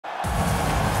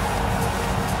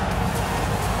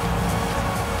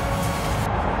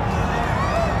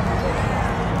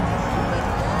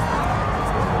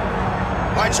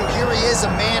right, so here he is,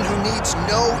 a man who needs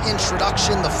no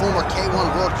introduction, the former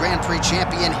K1 World Grand Prix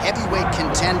champion, heavyweight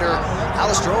contender,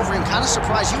 Alistair Overeem. Kind of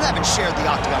surprised you haven't shared the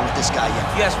octagon with this guy yet.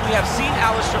 Yes, we have seen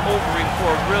Alistair Overeem for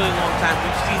a really long time.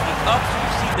 We've seen the ups,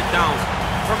 we've seen the downs.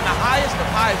 From the highest of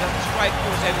highs as the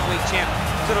Strikeforce heavyweight champion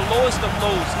to the lowest of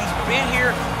lows. He's been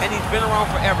here and he's been around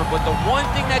forever. But the one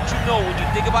thing that you know when you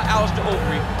think about Alistair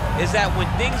Overeem is that when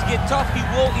things get tough, he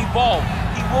will evolve.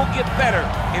 He will get better.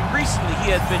 And recently,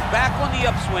 he has been back on the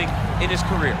upswing in his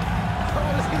career.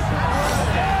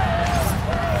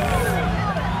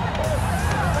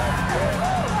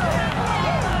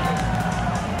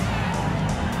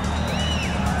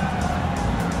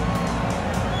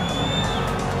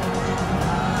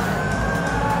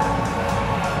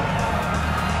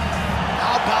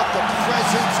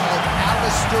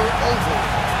 Alistair Overeem,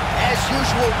 as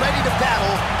usual, ready to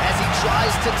battle as he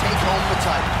tries to take home the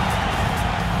title.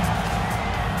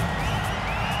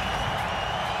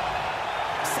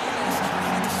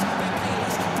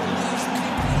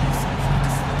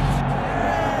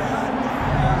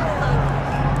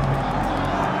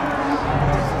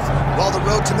 Well, the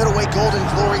road to middleweight golden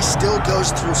glory still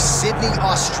goes through Sydney,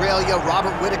 Australia.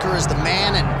 Robert Whittaker is the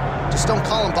man, and just don't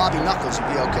call him Bobby Knuckles,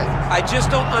 you'll be okay. I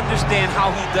just don't understand how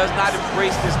he does not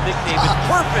embrace this nickname. It's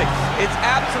perfect. It's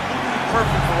absolutely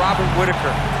perfect for Robert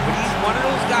Whittaker. But he's one of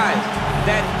those guys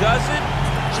that doesn't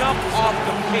jump off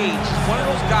the page. He's one of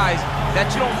those guys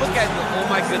that you don't look at and go, oh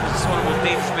my goodness, this is one of the most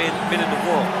dangerous men in the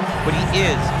world. But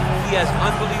he is. He has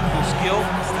unbelievable skill.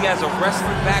 He has a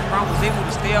wrestling background, was able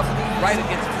to stay up right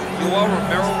against Yoel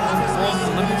Romero, the world's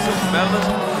Olympic silver medalist,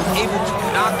 was able to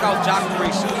knock out Jacare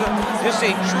Souza. Just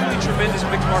a truly tremendous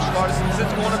mixed martial artist, and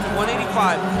since going up to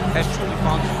 185, has truly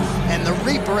found his groove. And the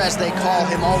Reaper, as they call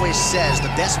him, always says the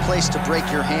best place to break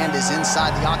your hand is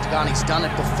inside the octagon. He's done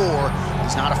it before.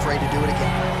 He's not afraid to do it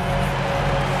again.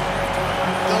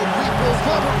 The Reaper,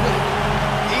 Robert Whittaker.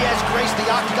 He has graced the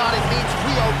octagon. It means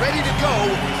we are ready to go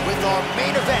with our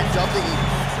main event of the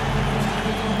evening.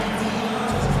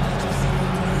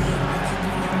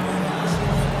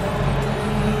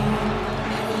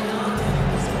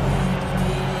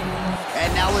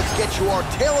 Now let's get you our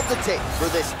tale of the tape for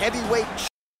this heavyweight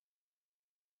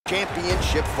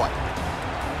championship fight.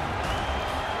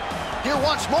 Here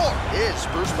once more is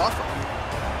Bruce Buffer.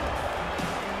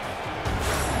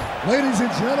 Ladies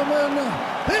and gentlemen,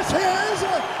 this is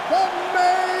the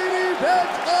main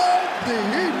event of the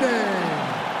evening.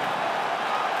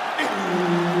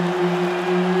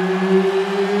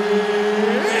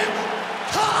 It's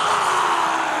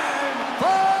time!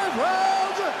 5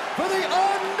 rounds for the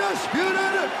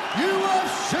undisputed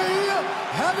UFC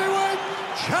Heavyweight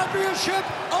Championship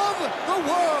of the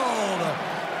world.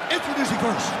 Introducing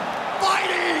first,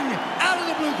 fighting out of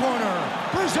the blue corner,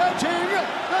 presenting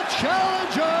the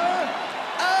challenger,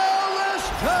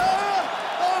 Alistair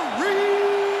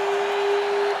Overeem.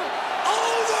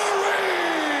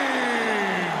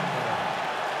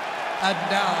 And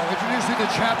now, introducing the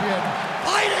champion,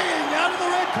 fighting out of the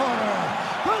red corner,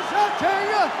 presenting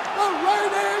the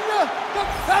reigning,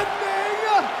 defending,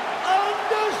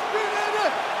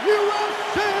 undisputed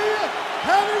UFC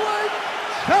Heavyweight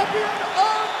Champion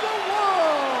of the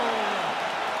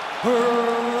world,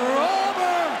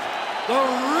 Robert the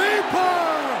Reaper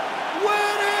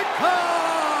Whittaker.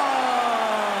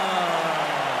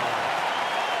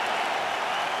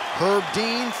 Herb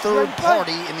Dean, third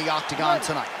party in the octagon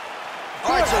tonight.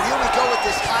 All right, so here we go with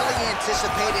this highly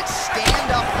anticipated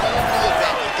stand-up only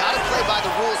event. You got to play by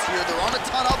the rules here. There aren't a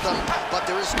ton of them, but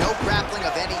there is no grappling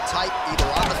of any type, either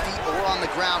on the feet or on the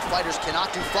ground. Fighters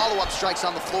cannot do follow-up strikes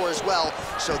on the floor as well,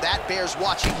 so that bears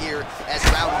watching here as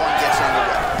round 1 gets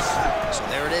underway. So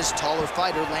there it is, taller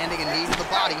fighter landing a knee to the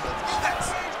body.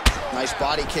 Nice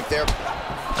body kick there.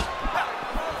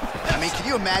 I mean, can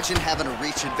you imagine having a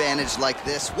reach advantage like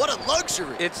this? What a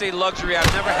luxury! It's a luxury.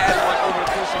 I've never had one over the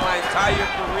course of my entire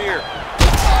career.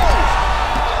 Oh!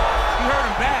 You heard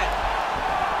him bad.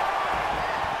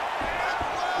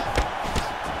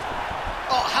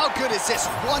 Oh, how good is this?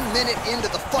 1 minute into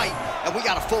the fight, and we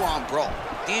got a full-on brawl.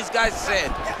 These guys said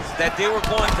that they were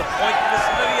going to point this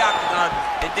into the octagon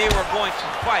and they were going to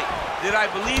fight. Did I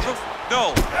believe them?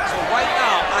 No. So right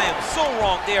now, I am so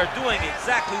wrong. They are doing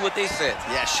exactly what they said.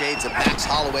 Yeah, shades of Max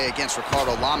Holloway against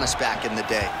Ricardo Lamas back in the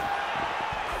day.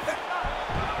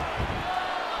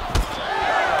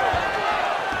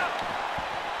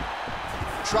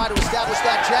 Try to establish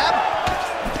that jab.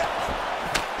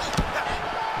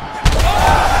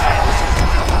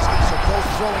 So both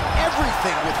throwing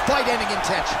everything with fight-ending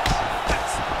intentions.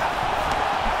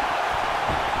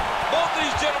 Both of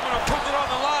these gentlemen are putting it on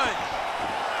the line.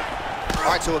 All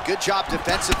right, so a good job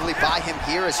defensively by him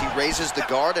here as he raises the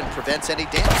guard and prevents any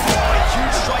damage. Oh,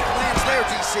 huge strike lands there,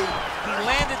 DC. He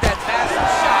landed that massive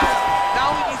shot.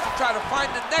 Now he needs to try to find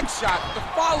the next shot, the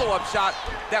follow-up shot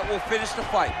that will finish the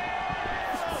fight.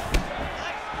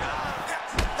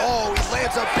 Oh, he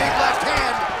lands a big left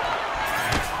hand.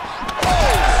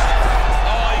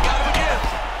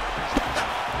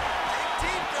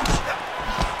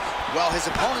 Well, his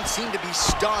opponent seemed to be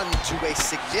stunned to a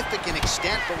significant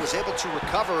extent, but was able to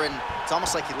recover, and it's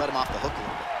almost like he let him off the hook a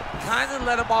little bit. Kind of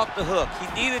let him off the hook. He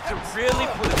needed to really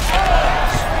put his hand on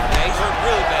him. Yeah, he's hurt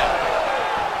really bad.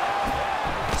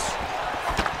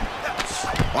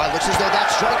 Well, it looks as though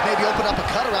that strike maybe opened up a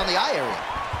cut around the eye area.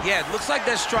 Yeah, it looks like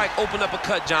that strike opened up a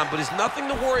cut, John, but it's nothing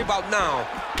to worry about now.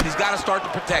 He's got to start to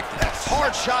protect it.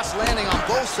 Hard shots landing on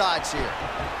both sides here.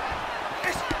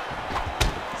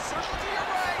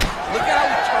 Look at how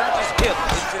he turns his hip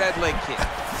into that leg kick.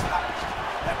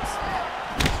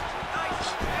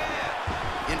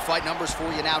 In-fight numbers for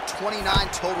you now. 29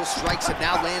 total strikes have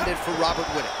now landed for Robert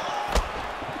Whittaker.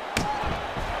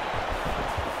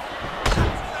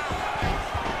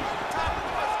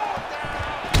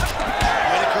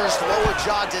 Whittaker's lower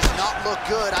jaw does not look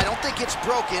good. I don't think it's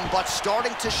broken, but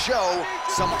starting to show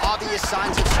some obvious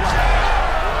signs of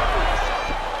swelling.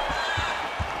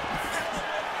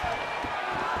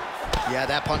 Yeah,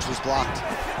 that punch was blocked.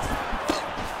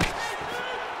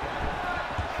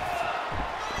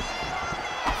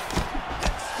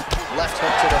 Left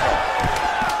hook to the head.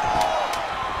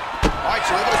 All right,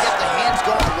 so able to get the hands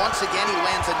going once again. He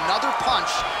lands another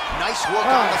punch. Nice work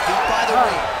on the feet by the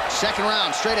ring. Second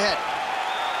round, straight ahead.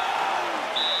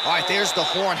 All right, there's the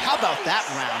horn. How about that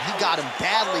round? He got him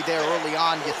badly there early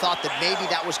on. You thought that maybe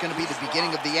that was going to be the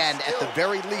beginning of the end. At the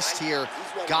very least here,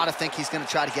 got to think he's going to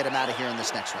try to get him out of here in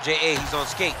this next round. J.A., he's on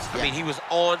skates. Yeah. I mean, he was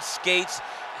on skates.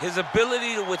 His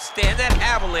ability to withstand that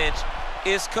avalanche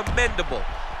is commendable,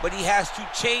 but he has to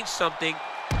change something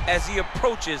as he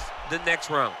approaches the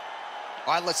next round.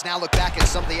 All right, let's now look back at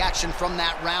some of the action from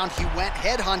that round. He went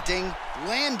headhunting,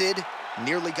 landed,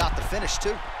 nearly got the finish,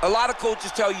 too. A lot of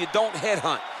coaches tell you don't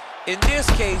headhunt. In this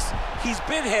case, he's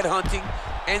been headhunting,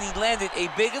 and he landed a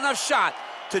big enough shot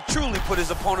to truly put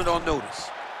his opponent on notice.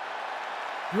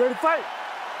 You ready to fight?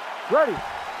 Ready.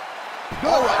 Go.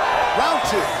 All right, round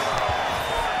two.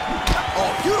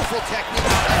 Oh, beautiful technique.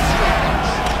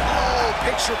 Oh,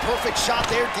 picture-perfect shot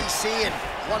there, DC, and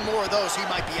one more of those, he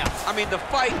might be out. I mean, the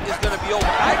fight is going to be over.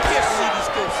 I can't believe he's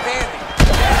still standing.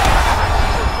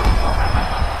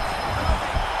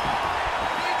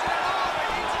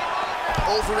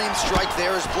 Overeem strike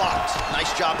there is blocked.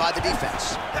 Nice job by the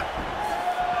defense.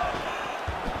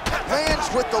 Lands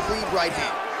with the lead right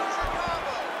hand.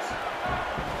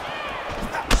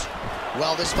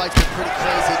 Well, this fight's been pretty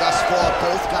crazy thus far.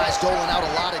 Both guys doling out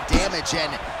a lot of damage,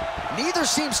 and neither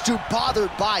seems too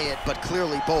bothered by it, but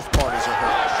clearly both parties are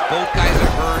hurt. Both guys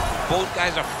are hurt. Both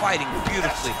guys are fighting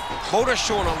beautifully. Both are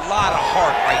showing a lot of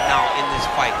heart right now in this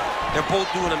fight. They're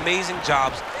both doing amazing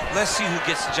jobs. Let's see who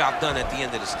gets the job done at the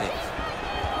end of this thing.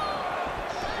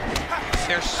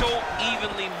 They're so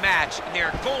evenly matched, and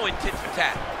they're going tit for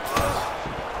tat.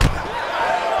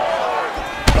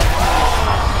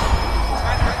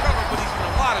 Trying to recover, but he's in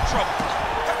a lot of trouble.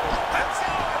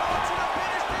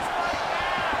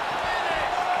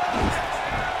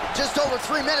 Just over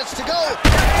 3 minutes to go. Oh,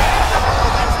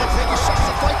 that's the biggest shot of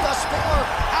the fight thus far.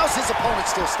 How's his opponent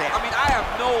still standing? I mean, I have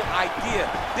no idea.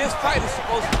 This fight is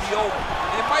supposed to be over.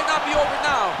 And it might not be over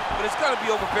now, but it's going to be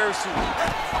over very soon.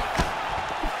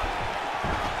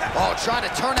 Oh, trying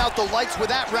to turn out the lights with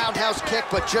that roundhouse kick,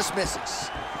 but just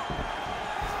misses.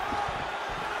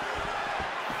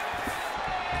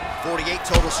 48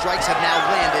 total strikes have now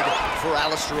landed for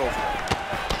Alistair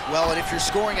Overeem. Well, and if you're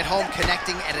scoring at home,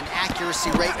 connecting at an accuracy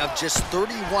rate of just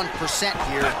 31%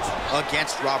 here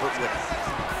against Robert Whittaker.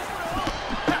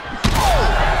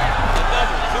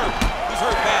 He's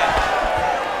hurt bad.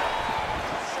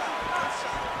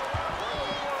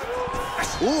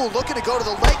 Ooh, looking to go to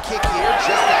the leg kick here,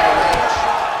 just out of range.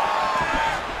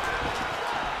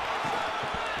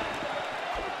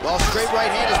 Well, straight right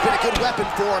hand has been a good weapon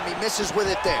for him. He misses with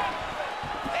it there.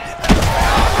 He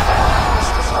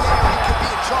could be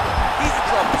in trouble. He's in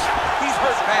trouble. He's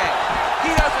hurt bad.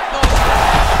 He doesn't know.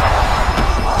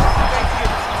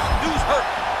 Dude's hurt.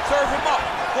 Serve him up.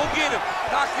 Go get him.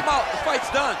 Knock him out. The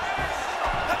fight's done.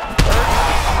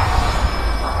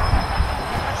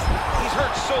 He's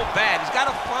hurt so bad. He's got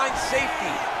to find safety.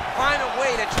 Find a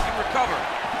way that you can recover.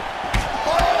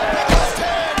 Oh, big left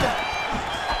hand.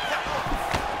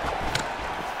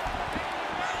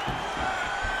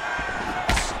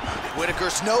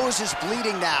 Whittaker's nose is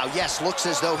bleeding now. Yes, looks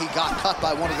as though he got cut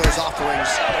by one of those offerings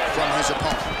from his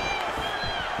opponent.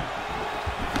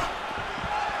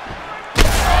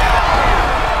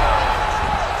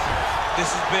 This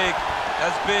is big.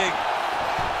 That's big.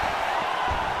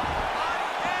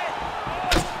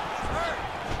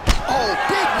 Oh,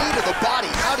 big knee to the body.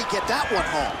 How'd he get that one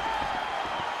home?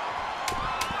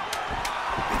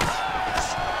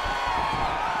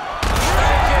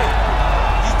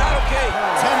 He's not okay.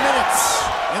 10 minutes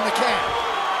in the can.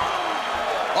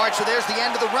 All right, so there's the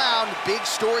end of the round. Big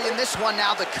story in this one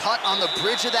now. The cut on the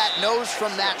bridge of that nose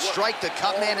from that strike. The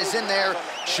cut man is in there.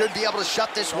 Should be able to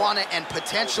shut this one and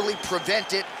potentially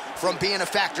prevent it from being a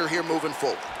factor here moving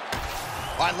forward.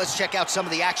 All right, let's check out some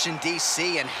of the action,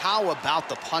 DC, and how about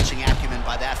the punching acumen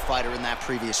by that fighter in that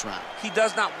previous round? He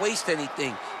does not waste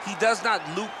anything. He does not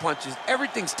loop punches.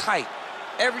 Everything's tight.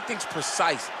 Everything's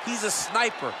precise. He's a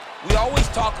sniper. We always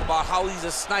talk about how he's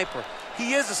a sniper.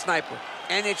 He is a sniper,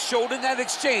 and it showed in that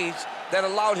exchange that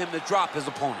allowed him to drop his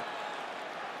opponent.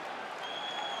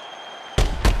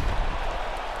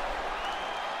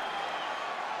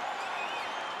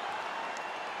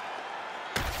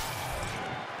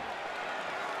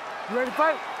 You ready to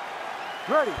fight?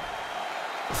 Ready.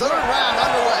 Third round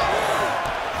underway.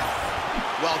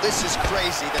 Well, this is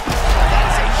crazy. That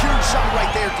is a huge shot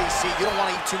right there, DC. You don't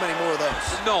want to eat too many more of those.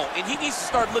 No, and he needs to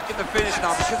start looking to finish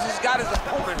now because he's got his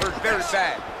opponent hurt very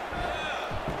bad.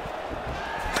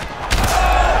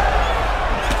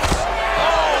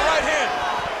 Oh, right hand.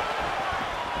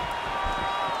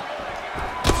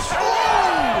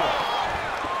 Oh!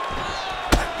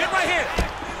 Get right hand.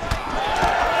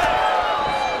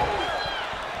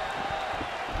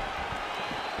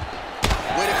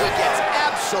 Whittaker gets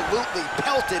absolutely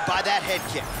pelted by that head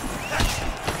kick.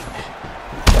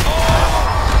 Oh,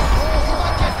 he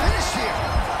might get finished here.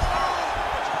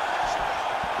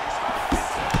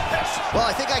 Well,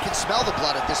 I think I can smell the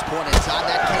blood at this point in time.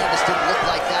 That canvas didn't look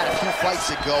like that a few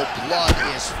fights ago. Blood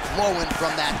is flowing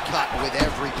from that cut with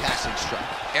every passing strike.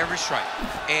 Every strike.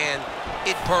 And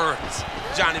it burns.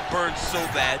 John, it burns so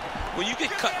bad. When you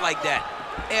get cut like that,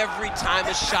 every time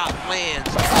a shot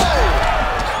lands.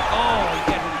 Oh, he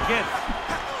got hit again.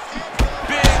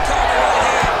 Big counter right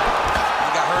hand.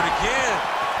 He got hurt again.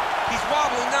 He's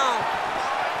wobbling now.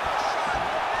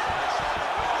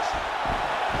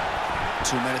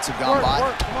 2 minutes have gone by.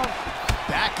 Come on.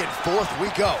 Back and forth we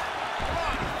go.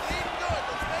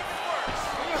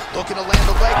 Looking to land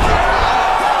the leg kick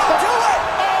now. Do it!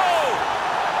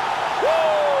 Oh!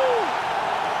 Woo!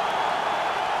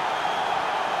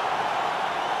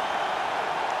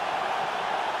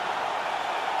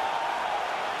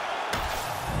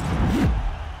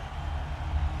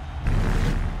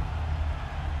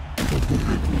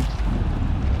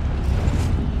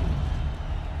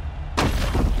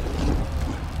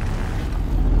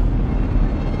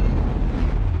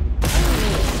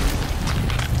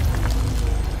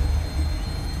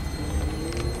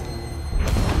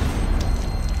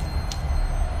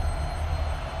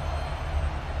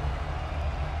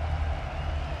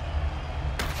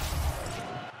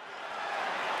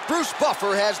 Bruce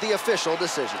Buffer has the official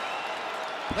decision.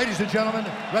 Ladies and gentlemen,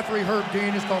 referee Herb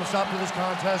Dean has called a stop to this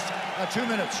contest at 2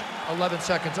 minutes, 11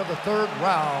 seconds of the third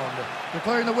round,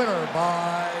 declaring the winner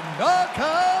by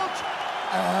knockout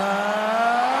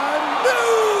and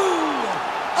new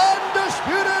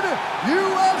undisputed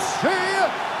UFC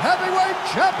heavyweight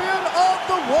champion of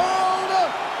the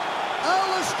world,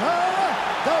 Alistair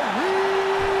the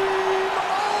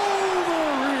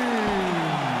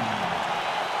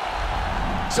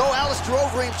So Alistair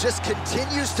Overeem just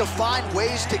continues to find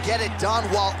ways to get it done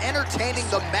while entertaining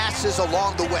the masses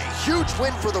along the way. Huge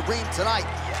win for the Reem tonight.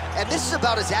 And this is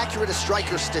about as accurate a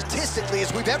striker statistically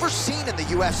as we've ever seen in the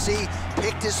UFC.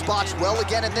 Picked his spots well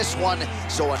again in this one.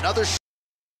 So another